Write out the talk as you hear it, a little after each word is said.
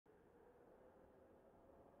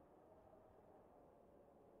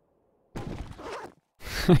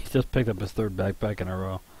He just picked up his third backpack in a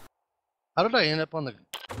row. How did I end up on the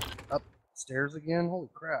upstairs again? Holy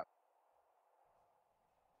crap.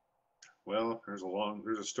 Well, there's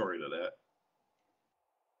a story to that.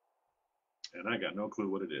 And I got no clue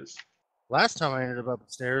what it is. Last time I ended up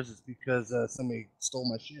upstairs is because somebody stole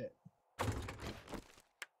my shit.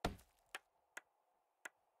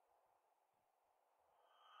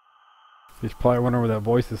 He's probably wondering where that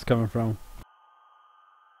voice is coming from.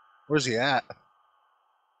 Where's he at?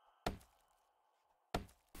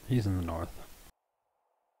 He's in the north.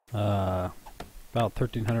 About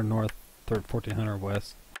 1300 north, 1400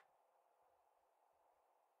 west.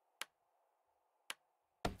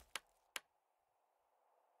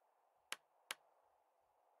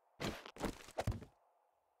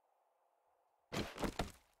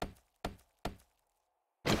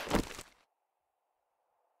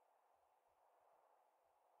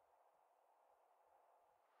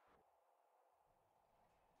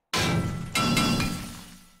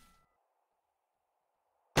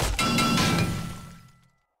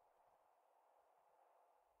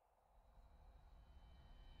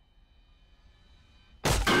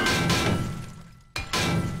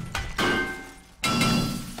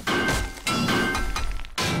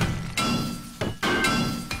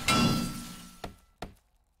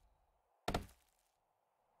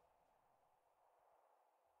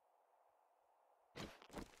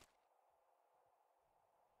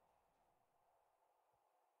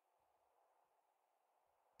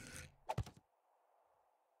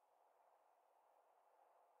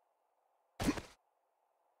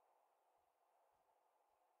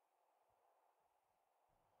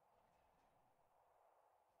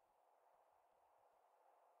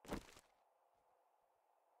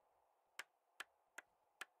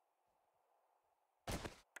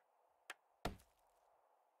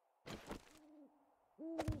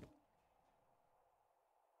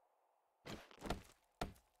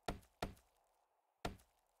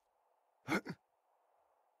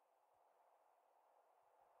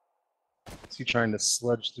 Is he trying to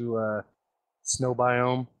sludge through a snow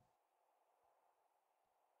biome?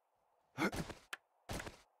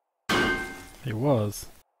 He was.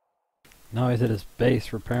 Now he's at his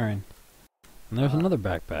base repairing. And there's another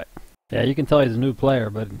backpack. Yeah, you can tell he's a new player,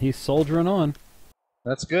 but he's soldiering on.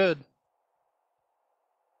 That's good.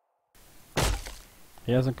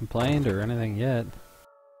 He hasn't complained or anything yet.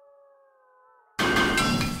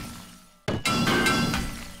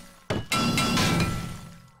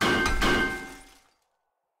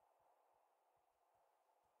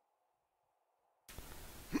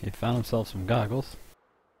 He found himself some goggles.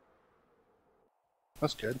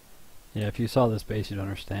 That's good. Yeah, if you saw this base, you'd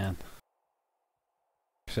understand.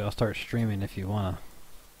 Actually, I'll start streaming if you wanna.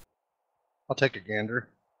 I'll take a gander.